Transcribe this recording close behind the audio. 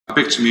I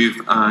beg to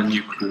move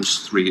new clause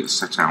 3 as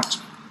set out.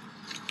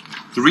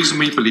 The reason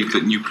we believe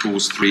that new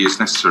clause 3 is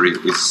necessary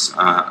is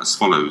as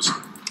follows.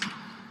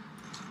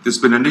 There's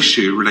been an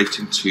issue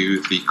relating to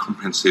the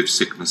comprehensive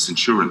sickness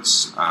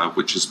insurance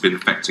which has been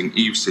affecting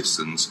EU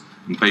citizens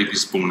and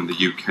babies born in the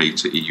UK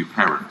to EU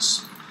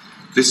parents.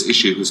 This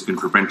issue has been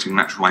preventing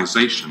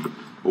naturalisation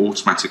or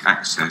automatic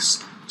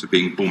access to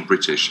being born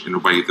British in a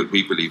way that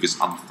we believe is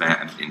unfair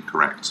and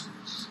incorrect.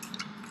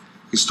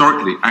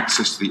 Historically,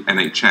 access to the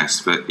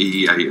NHS for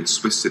EEA and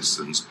Swiss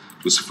citizens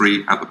was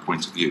free at the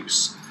point of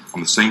use,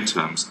 on the same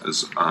terms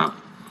as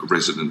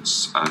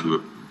residents who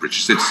are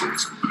British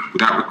citizens,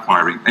 without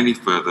requiring any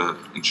further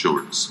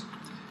insurance.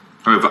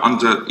 However,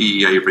 under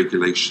EEA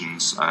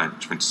regulations in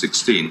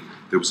 2016,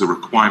 there was a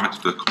requirement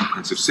for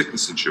comprehensive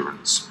sickness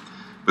insurance,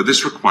 but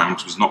this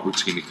requirement was not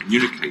routinely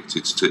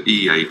communicated to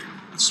EEA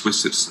and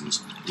Swiss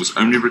citizens. It was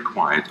only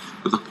required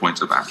at the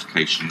point of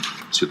application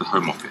to the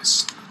Home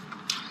Office.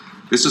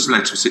 This has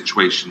led to a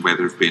situation where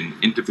there have been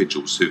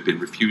individuals who have been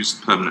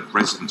refused permanent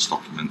residence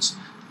documents,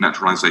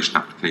 naturalisation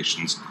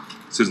applications,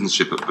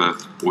 citizenship at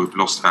birth, or who've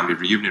lost family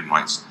reunion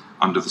rights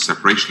under the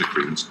separation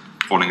agreement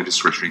following a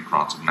discretionary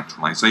grant of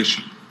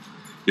naturalisation.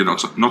 Yet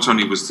not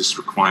only was this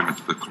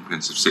requirement for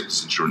comprehensive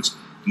sickness insurance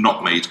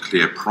not made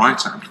clear prior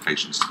to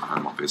applications to the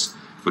Home Office,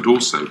 but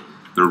also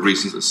there are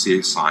reasons that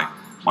CSI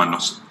might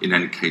not in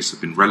any case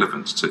have been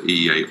relevant to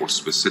EEA or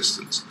Swiss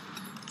citizens,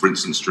 for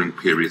instance during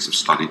periods of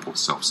study or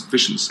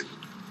self-sufficiency.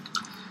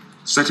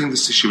 Setting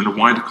this issue in a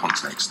wider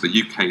context, the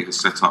UK has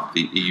set up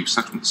the EU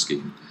settlement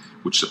scheme,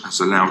 which has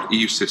allowed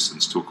EU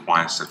citizens to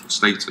acquire settled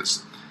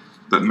status,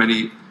 but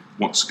many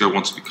want to go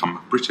on to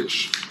become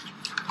British.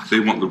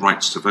 They want the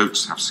rights to vote,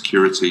 to have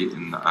security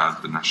in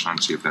the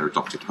nationality of their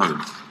adopted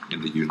home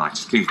in the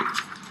United Kingdom.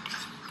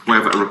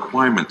 However, a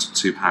requirement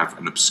to have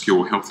an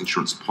obscure health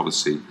insurance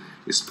policy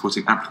is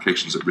putting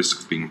applications at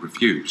risk of being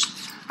refused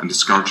and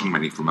discouraging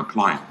many from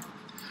applying.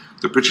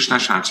 The British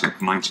Nationality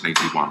Act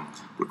 1981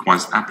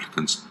 requires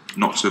applicants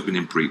not to have been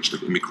in breach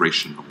of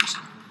immigration laws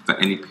for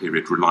any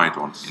period relied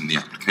on in the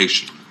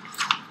application.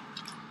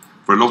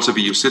 For a lot of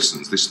EU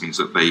citizens, this means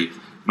that they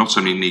not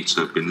only need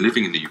to have been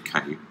living in the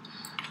UK,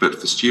 but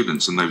for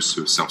students and those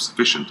who are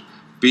self-sufficient,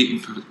 be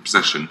in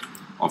possession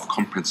of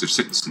comprehensive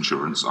sickness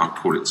insurance, I'll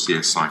call it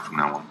CSI from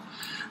now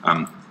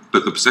on,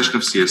 but the possession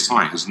of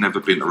CSI has never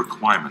been a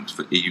requirement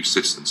for EU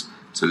citizens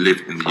to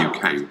live in the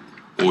UK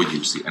or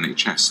use the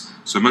NHS,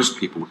 so most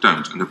people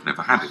don't and have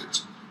never had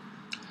it.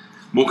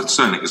 More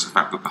concerning is the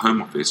fact that the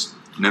Home Office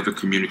never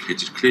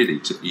communicated clearly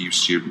to EU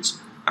students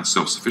and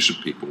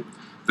self-sufficient people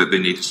that they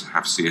needed to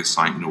have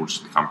CSI in order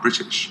to become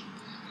British.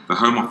 The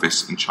Home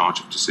Office, in charge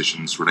of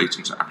decisions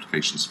relating to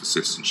applications for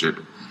citizenship,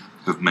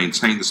 have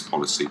maintained this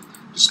policy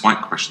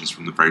despite questions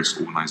from the various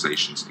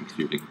organisations,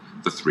 including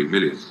the 3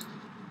 million.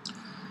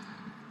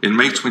 In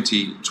May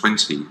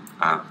 2020,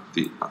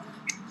 the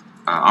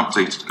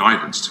updated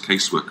guidance to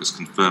caseworkers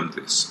confirmed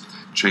this,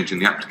 changing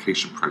the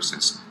application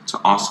process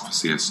to ask for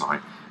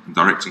CSI and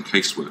directing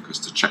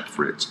caseworkers to check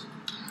for it.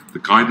 The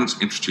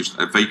guidance introduced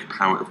a vague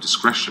power of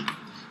discretion,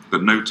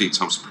 but no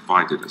details are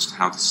provided as to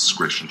how this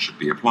discretion should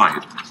be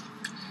applied.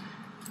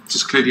 It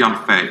is clearly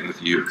unfair in the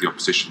view of the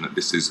opposition that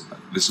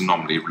this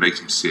anomaly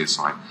relating to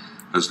CSI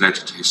has led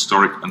to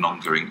historic and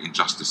ongoing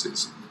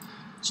injustices.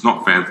 It's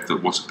not fair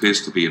that what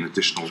appears to be an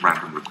additional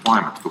random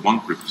requirement for one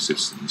group of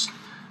citizens,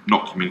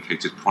 not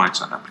communicated prior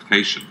to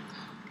application,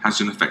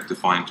 has in effect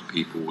defined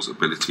people's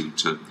ability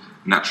to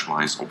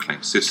naturalise or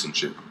claim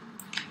citizenship.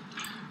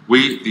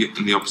 We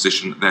in the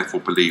opposition therefore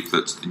believe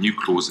that the new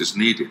clause is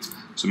needed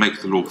to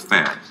make the law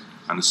fair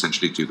and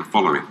essentially do the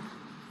following.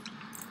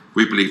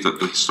 We believe that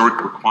the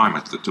historic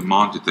requirement that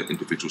demanded that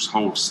individuals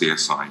hold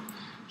CSI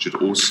should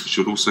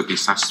also be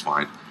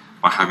satisfied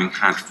by having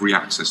had free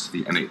access to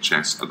the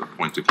NHS at the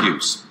point of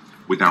use,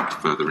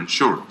 without further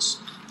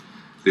insurance.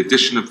 The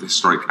addition of the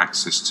historic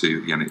access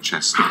to the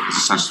NHS as a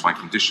satisfying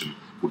condition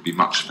would be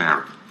much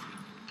fairer.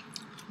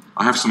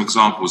 I have some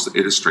examples that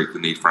illustrate the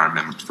need for our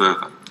amendment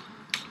further.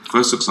 The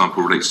first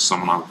example relates to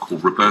someone I will call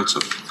Roberto.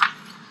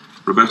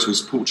 Roberto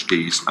is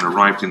Portuguese and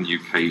arrived in the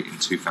UK in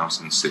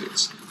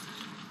 2006.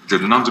 He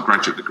did an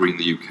undergraduate degree in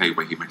the UK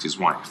where he met his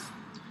wife.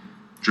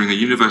 During their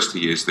university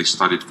years, they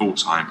studied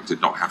full-time and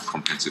did not have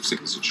comprehensive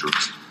sickness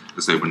insurance,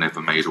 as they were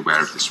never made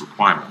aware of this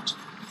requirement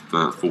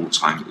for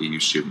full-time EU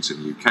students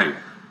in the UK.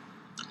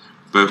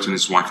 Roberto and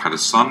his wife had a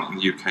son in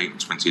the UK in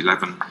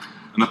 2011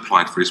 and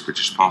applied for his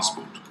British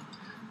passport.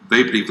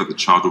 They believed that the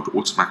child would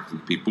automatically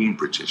be born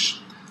British,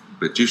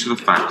 but due to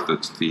the fact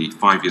that the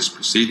 5 years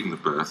preceding the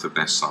birth of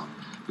their son,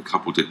 the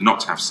couple did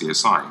not have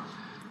CSI,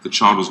 the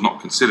child was not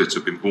considered to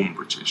have been born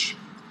British.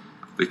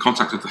 They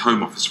contacted the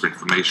Home Office for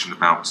information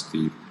about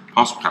the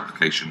passport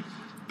application,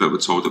 but were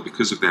told that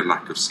because of their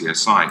lack of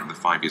CSI in the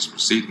 5 years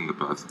preceding the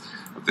birth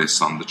of their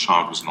son, the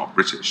child was not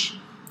British.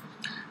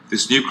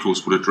 This new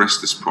clause would address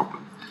this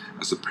problem,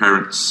 as the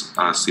parent's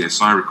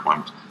CSI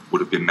requirement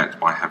would have been met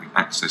by having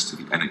access to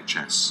the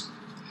NHS.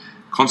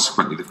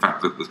 Consequently, the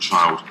fact that the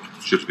child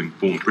should have been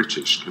born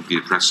British can be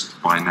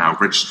addressed by now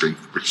registering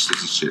for British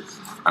citizenship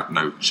at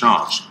no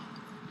charge.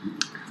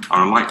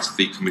 I would like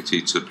the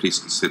committee to please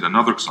consider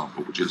another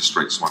example which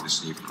illustrates why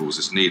this new clause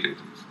is needed.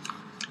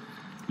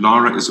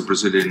 Lara is a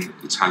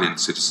Brazilian-Italian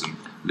citizen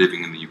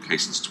living in the UK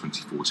since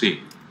 2014.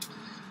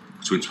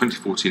 Between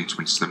 2014 and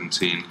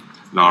 2017,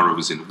 Lara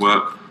was in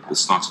work but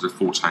started a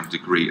full-time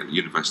degree at the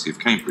University of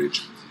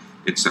Cambridge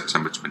in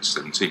September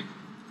 2017.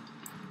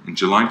 In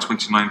July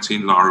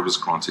 2019, Lara was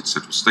granted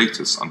settled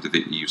status under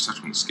the EU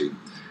settlement scheme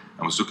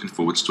and was looking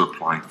forward to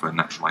applying for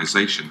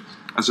naturalisation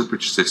as a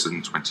British citizen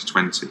in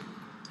 2020,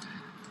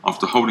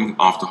 after holding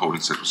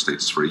settled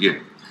status for a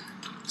year.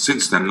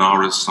 Since then,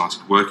 Lara has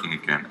started working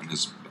again and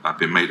has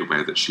been made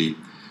aware that she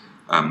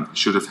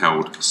should have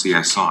held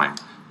CSI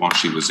while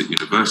she was at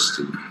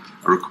university,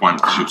 a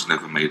requirement she was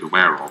never made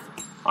aware of,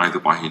 either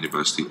by her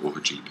university or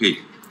her GP.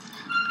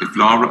 If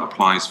Lara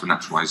applies for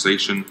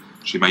naturalisation,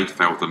 she may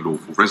fail the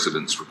lawful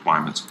residence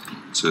requirement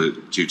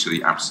due to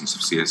the absence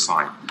of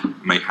CSI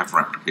and may have her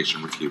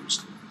application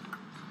refused.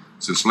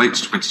 Since late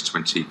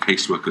 2020,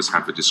 caseworkers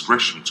have the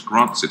discretion to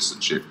grant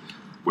citizenship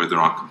where there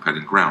are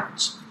compelling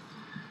grounds.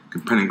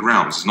 Compelling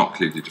grounds is not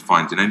clearly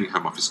defined in any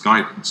Home Office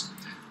guidance.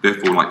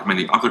 Therefore, like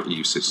many other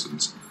EU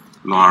citizens,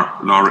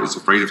 Lara is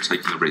afraid of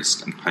taking the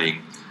risk and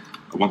paying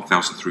a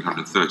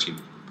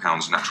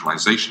 £1,313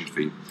 naturalisation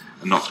fee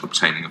and not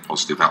obtaining a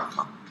positive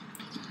outcome.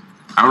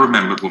 Our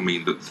amendment will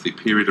mean that the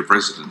period of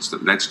residence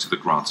that led to the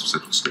grant of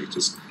settled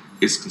status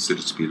is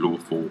considered to be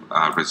lawful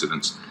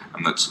residence,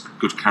 and that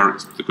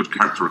the good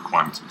character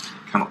requirement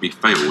cannot be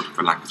failed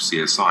for lack of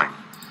CSI,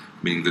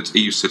 meaning that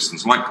EU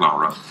citizens like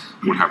Lara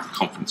will have the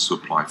confidence to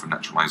apply for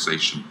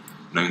naturalisation,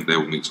 knowing they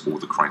will meet all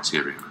the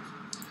criteria.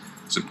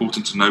 It's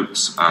important to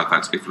note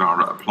that if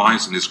Lara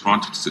applies and is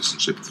granted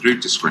citizenship through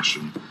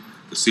discretion,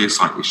 the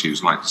CSI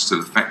issues likely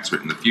still affect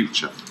her in the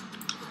future.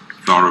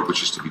 If Lara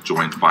wishes to be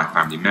joined by a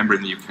family member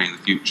in the UK in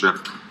the future,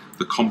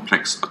 the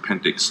complex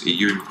Appendix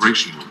EU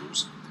immigration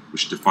rules,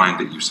 which define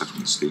the EU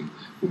settlement scheme,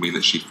 will mean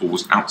that she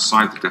falls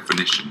outside the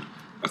definition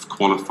of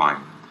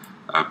qualifying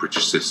a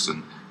British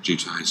citizen due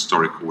to her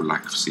historical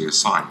lack of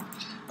CSI,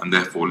 and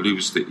therefore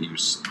lose the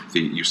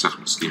EU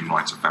settlement scheme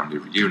right of family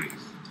reunion.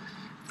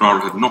 If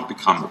Lara had not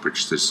become a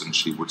British citizen,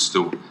 she would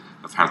still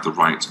have had the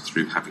right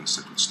through having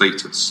settled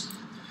status.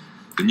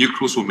 The new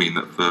clause will mean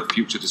that for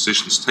future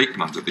decisions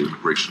taken under the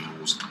immigration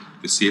rules,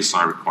 the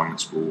CSI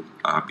requirements will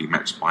be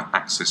met by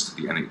access to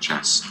the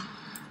NHS,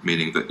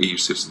 meaning that EU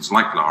citizens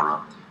like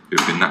Lara, who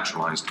have been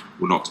naturalised,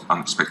 will not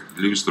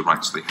unexpectedly lose the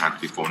rights they had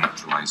before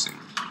naturalising.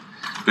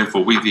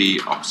 Therefore, we,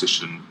 the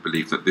opposition,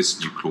 believe that this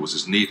new clause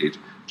is needed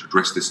to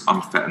address this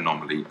unfair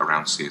anomaly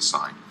around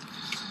CSI.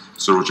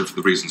 So, Roger, for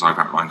the reasons I've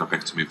outlined, I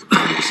beg to move the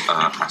clause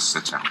as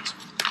set out.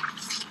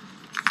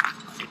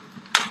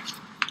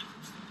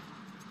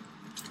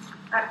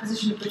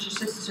 Acquisition of British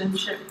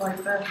citizenship by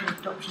birth or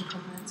adoption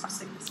comprehensive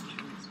sickness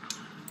insurance.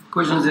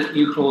 Question is that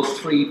new clause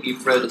 3 be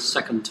read a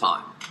second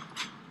time.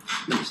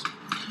 Minister.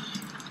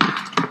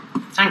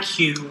 Thank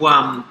you,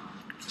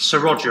 Sir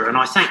Roger, and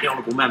I thank the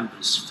honourable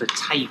members for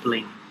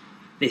tabling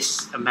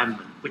this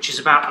amendment, which is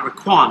about the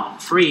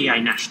requirement for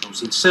EEA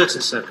nationals in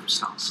certain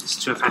circumstances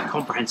to have had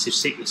comprehensive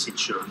sickness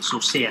insurance, or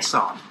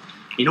CSI,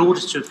 in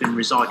order to have been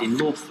residing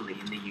lawfully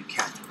in the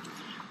UK.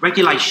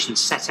 Regulations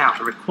set out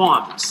the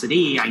requirements that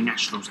EEA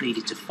nationals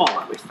needed to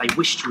follow if they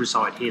wished to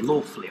reside here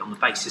lawfully on the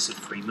basis of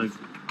free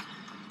movement.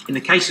 In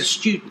the case of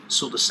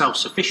students or the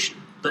self-sufficient,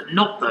 but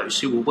not those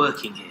who were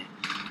working here,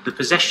 the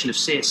possession of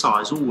CSI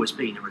has always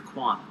been a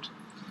requirement.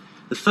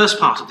 The first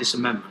part of this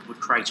amendment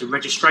would create a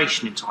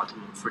registration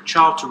entitlement for a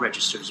child to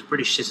register as a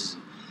British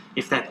citizen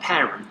if their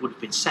parent would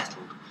have been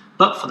settled,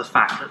 but for the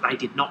fact that they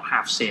did not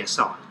have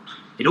CSI.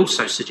 It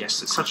also suggests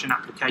that such an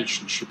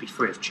application should be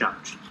free of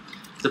charge.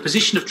 The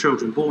position of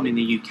children born in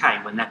the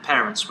UK when their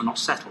parents were not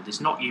settled is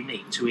not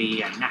unique to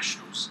EEA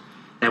nationals.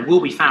 There will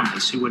be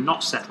families who were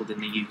not settled in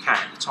the UK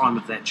at the time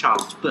of their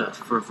child's birth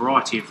for a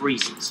variety of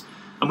reasons,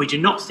 and we do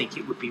not think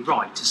it would be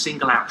right to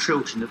single out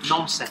children of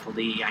non-settled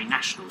EEA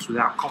nationals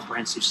without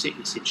comprehensive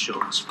sickness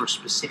insurance for a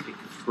specific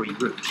and free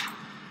route.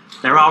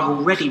 There are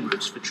already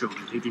routes for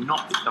children who do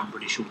not become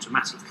British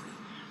automatically.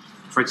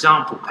 For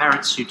example,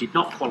 parents who did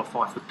not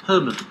qualify for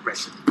permanent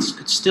residence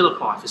could still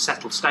apply for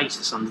settled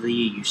status under the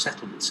EU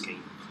settlement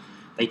scheme.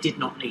 They did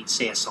not need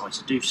CSI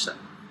to do so.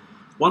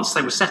 Once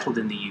they were settled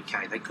in the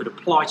UK, they could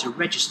apply to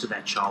register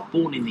their child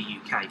born in the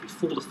UK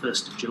before the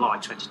 1st of July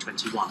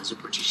 2021 as a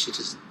British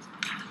citizen.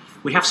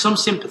 We have some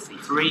sympathy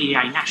for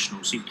EEA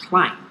nationals who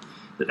claim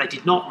that they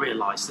did not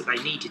realise that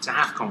they needed to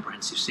have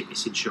comprehensive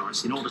sickness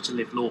insurance in order to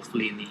live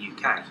lawfully in the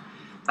UK.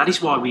 That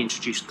is why we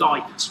introduced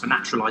guidance for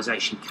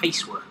naturalisation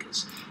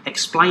caseworkers,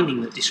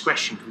 explaining that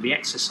discretion can be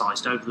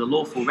exercised over the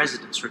lawful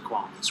residence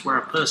requirements where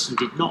a person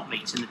did not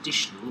meet an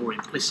additional or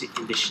implicit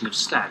condition of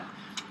stay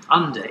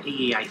under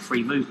EEA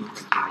free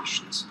movement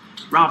regulations,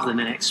 rather than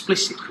an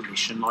explicit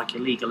condition like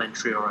illegal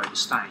entry or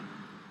overstaying.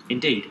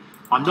 Indeed,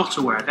 I'm not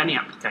aware of any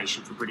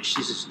application for British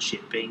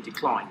citizenship being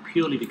declined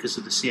purely because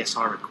of the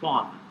CSI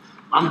requirement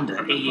under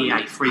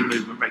EEA free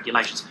movement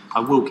regulations. I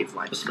will give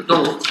way. Mr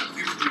MacDonald.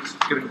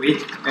 Giving way,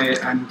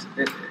 and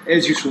it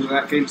is useful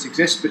that guidance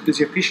exists, but does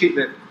he appreciate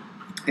that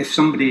if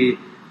somebody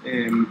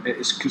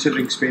is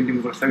considering spending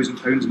over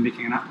 £1,000 and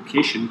making an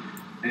application,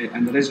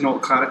 and there is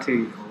not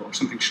clarity or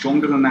something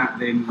stronger than that,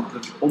 then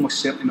they're almost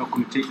certainly not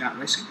going to take that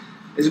risk.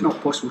 Is it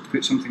not possible to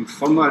put something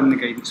firmer in the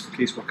guidance for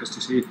caseworkers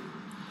to say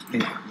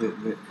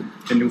that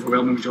in the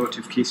overwhelming majority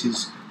of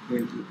cases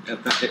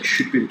that it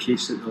should be the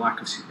case that the lack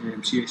of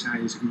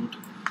CSI is ignored?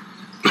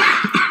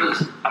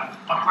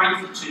 I'm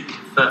grateful to you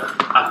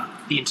for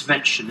the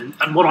intervention,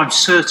 and what I'm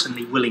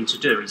certainly willing to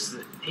do is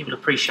that he will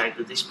appreciate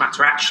that this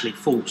matter actually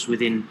falls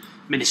within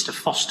Minister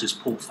Foster's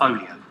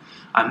portfolio.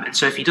 And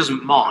so if he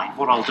doesn't mind,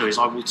 what I'll do is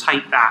I will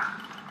take that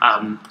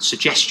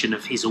suggestion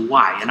of his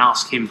away and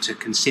ask him to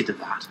consider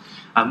that.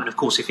 And of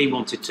course, if he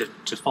wanted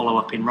to follow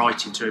up in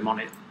writing to him on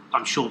it,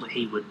 I'm sure that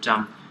he would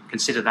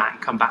consider that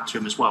and come back to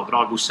him as well. But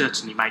I will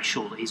certainly make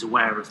sure that he's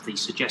aware of the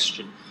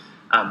suggestion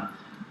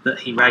that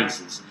he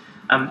raises.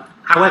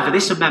 However,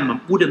 this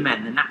amendment would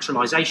amend the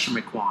naturalisation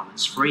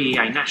requirements for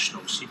EEA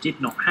nationals who did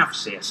not have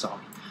CSI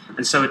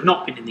and so had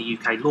not been in the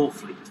UK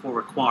lawfully before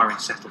acquiring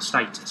settled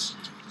status.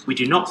 We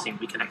do not think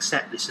we can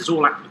accept this, as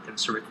all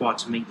applicants are required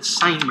to meet the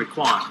same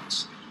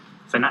requirements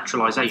for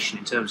naturalisation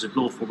in terms of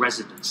lawful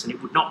residence, and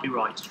it would not be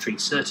right to treat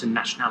certain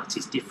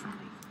nationalities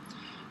differently.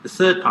 The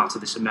third part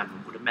of this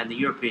amendment would amend the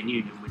European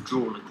Union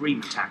Withdrawal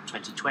Agreement Act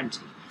 2020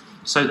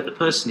 so that the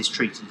person is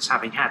treated as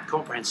having had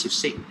comprehensive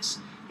sickness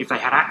if they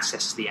had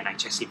access to the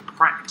NHS in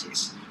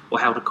practice or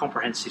held a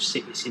comprehensive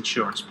sickness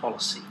insurance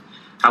policy.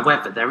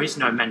 However, there is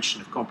no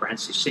mention of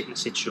comprehensive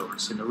sickness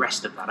insurance in the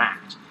rest of that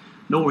Act,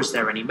 nor is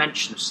there any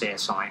mention of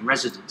CSI in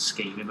residence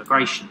scheme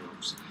immigration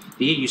rules.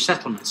 The EU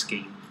settlement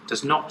scheme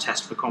does not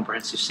test for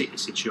comprehensive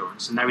sickness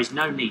insurance, and there is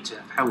no need to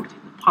have held it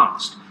in the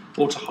past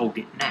or to hold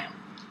it now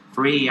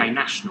for EEA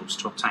nationals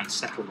to obtain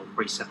settled or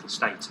pre-settled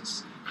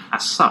status.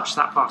 As such,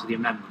 that part of the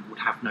amendment would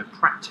have no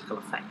practical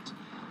effect.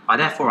 I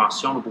therefore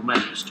ask the honourable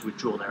members to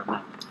withdraw their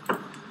amendment.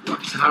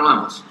 Mr.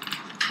 Charalambous.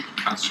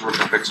 Councillor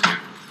Roberts.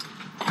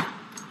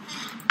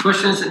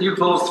 Questions that new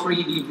clause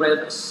 3 be read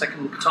a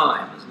second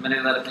time. As many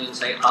of that opinion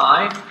say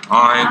aye.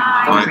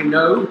 Aye. Contrary,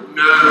 no.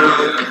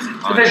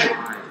 No. Division.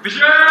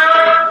 Division.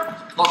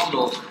 Lots of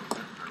laws.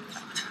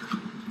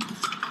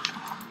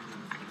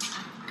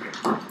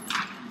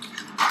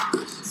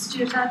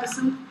 Stuart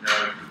Anderson.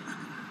 No.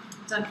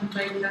 Duncan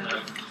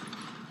Baker.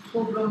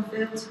 Paul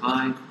Bromfield.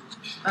 Aye.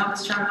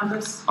 Bambos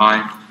Charalambous.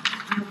 Aye.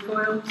 Neil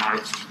Coyle. Aye.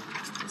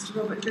 Mr.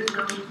 Robert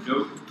Goodall.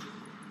 No.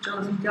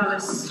 Jonathan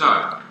Gullis.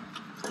 No.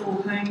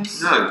 Paul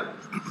Holmes. No.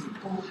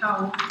 Paul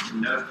Howell.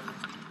 No.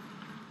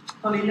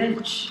 Holly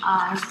Lynch.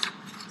 Aye.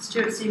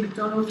 Stuart C.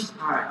 MacDonald.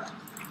 Aye.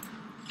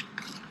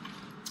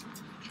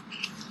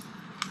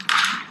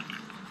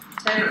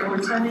 Taylor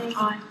Ortoni.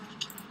 Aye.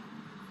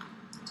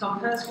 Tom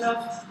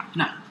Pursglove.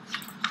 No.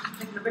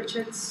 Nicola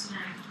Richards.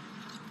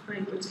 No.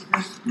 Ray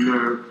Whittaker.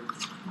 No.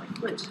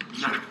 Mike Wood.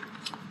 No.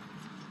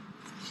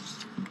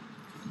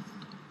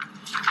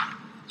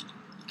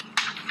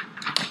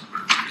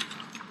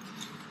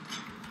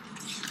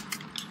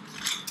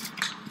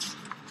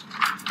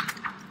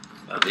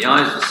 The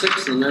ayes were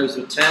 6 and the noes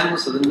were 10,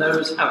 so the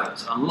noes have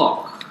it.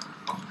 Unlock.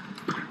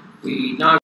 We now